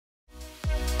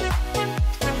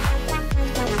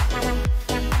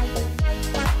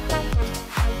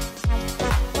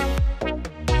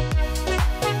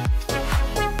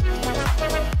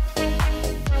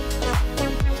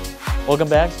Welcome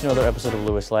back to another episode of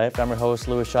Lewis Life. I'm your host,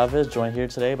 Louis Chavez, joined here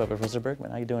today by Professor Berkman.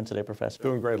 How are you doing today, Professor?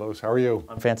 Doing great, Louis. How are you?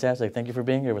 I'm fantastic. Thank you for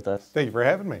being here with us. Thank you for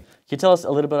having me. Can you tell us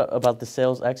a little bit about the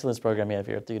Sales Excellence Program you have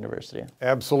here at the university?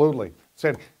 Absolutely.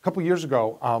 Said a couple years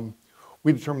ago,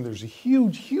 we determined there's a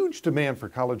huge demand for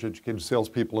college-educated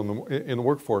salespeople in the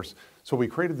workforce. So we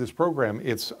created this program.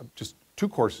 It's just two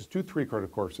courses, two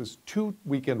 3-credit courses, 2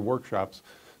 weekend workshops.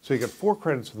 So you get 4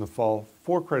 credits in the fall,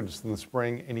 4 credits in the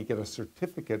spring, and you get a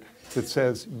certificate that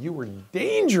says you were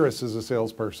dangerous as a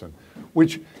salesperson,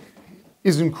 which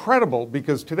is incredible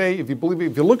because today, if you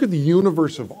look at the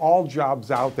universe of all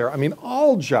jobs out there, I mean,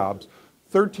 all jobs,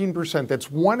 13%, that's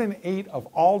 1 in 8 of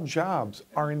all jobs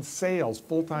are in sales,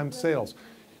 full-time sales.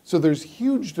 So there's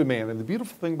huge demand, and the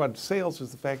beautiful thing about sales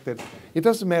is the fact that it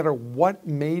doesn't matter what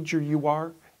major you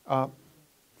are.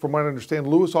 From what I understand,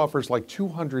 Lewis offers like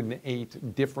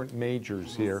 208 different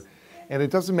majors here. And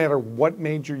it doesn't matter what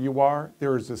major you are,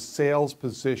 there is a sales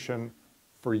position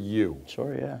for you.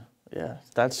 Sure, yeah. Yeah,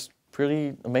 that's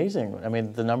pretty amazing. I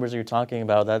mean, the numbers you're talking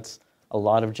about, that's a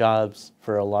lot of jobs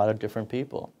for a lot of different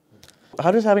people. How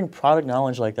does having product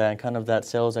knowledge like that and kind of that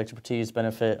sales expertise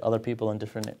benefit other people in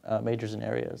different majors and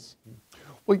areas?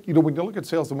 Well, you know, when you look at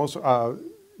sales, the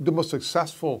most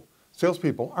successful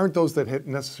salespeople aren't those that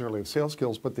necessarily have sales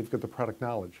skills, but they've got the product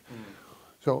knowledge.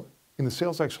 So in the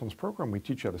Sales Excellence Program, we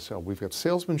teach you how to sell. We've got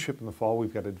salesmanship in the fall,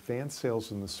 we've got advanced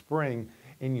sales in the spring,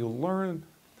 and you learn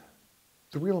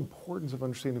the real importance of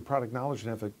understanding product knowledge and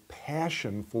have a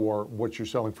passion for what you're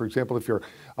selling. For example, if you're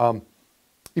a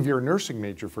nursing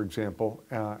major, for example,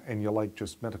 and you like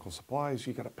just medical supplies,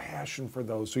 you got a passion for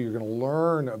those. So you're going to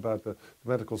learn about the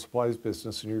medical supplies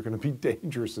business, and you're going to be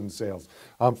dangerous in sales.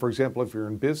 For example, if you're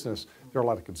in business, there are a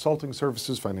lot of consulting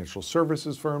services, financial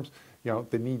services firms, you know,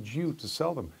 that need you to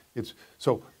sell them.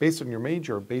 So based on your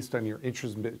major, based on your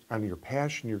interest, on your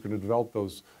passion, you're going to develop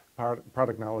those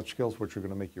product knowledge skills, which are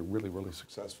going to make you really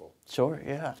successful. Sure,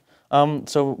 yeah.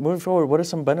 So moving forward, what are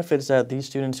some benefits that these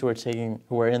students who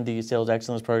are in the Sales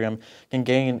Excellence Program can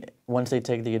gain once they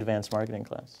take the advanced marketing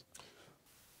class?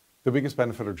 The biggest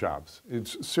benefit are jobs.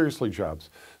 It's seriously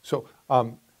jobs. So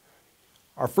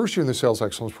our first year in the Sales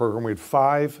Excellence Program, we had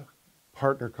 5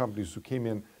 partner companies who came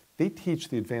in. They teach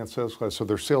the advanced sales class, so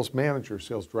they're sales managers,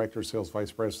 sales directors, sales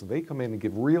vice presidents. They come in and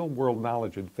give real-world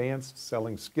knowledge, advanced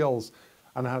selling skills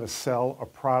on how to sell a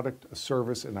product, a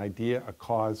service, an idea, a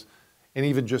cause, and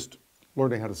even just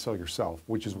learning how to sell yourself,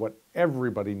 which is what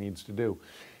everybody needs to do.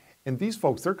 And these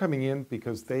folks, they're coming in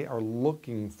because they are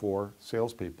looking for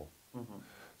salespeople.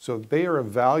 So they are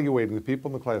evaluating the people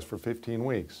in the class for 15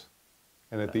 weeks.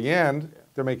 And at the end,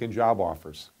 they're making job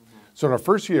offers. So in our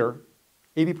first year,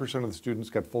 80% of the students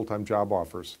got full-time job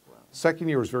offers. Wow. Second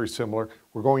year was very similar.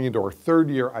 We're going into our third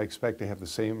year. I expect to have the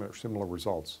same or similar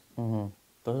results. Those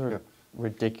are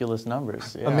ridiculous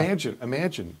numbers. Yeah.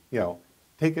 Imagine, you know,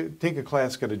 take a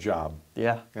class, get a job.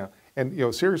 Yeah. And, you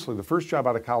know, seriously, the first job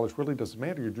out of college really doesn't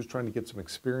matter. You're just trying to get some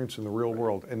experience in the real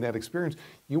world. And that experience,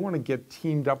 you want to get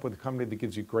teamed up with a company that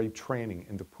gives you great training.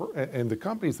 And the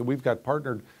companies that we've got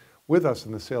partnered with us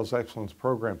in the Sales Excellence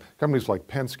Program, companies like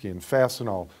Penske and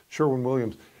Fastenal,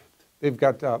 Sherwin-Williams, they've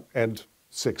got, and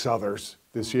 6 others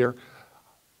this year,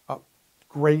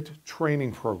 great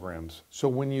training programs. So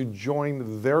when you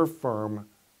join their firm,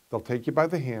 they'll take you by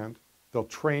the hand, they'll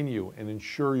train you and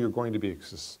ensure you're going to be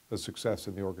a success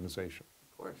in the organization.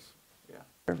 Of course, yeah.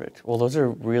 Perfect. Well, those are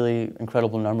really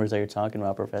incredible numbers that you're talking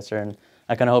about, Professor, and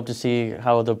I kind of hope to see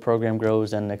how the program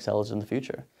grows and excels in the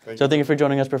future. Thank you for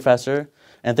joining us, Professor,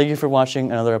 and thank you for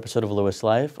watching another episode of Lewis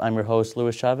Life. I'm your host,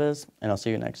 Louis Chavez, and I'll see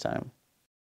you next time.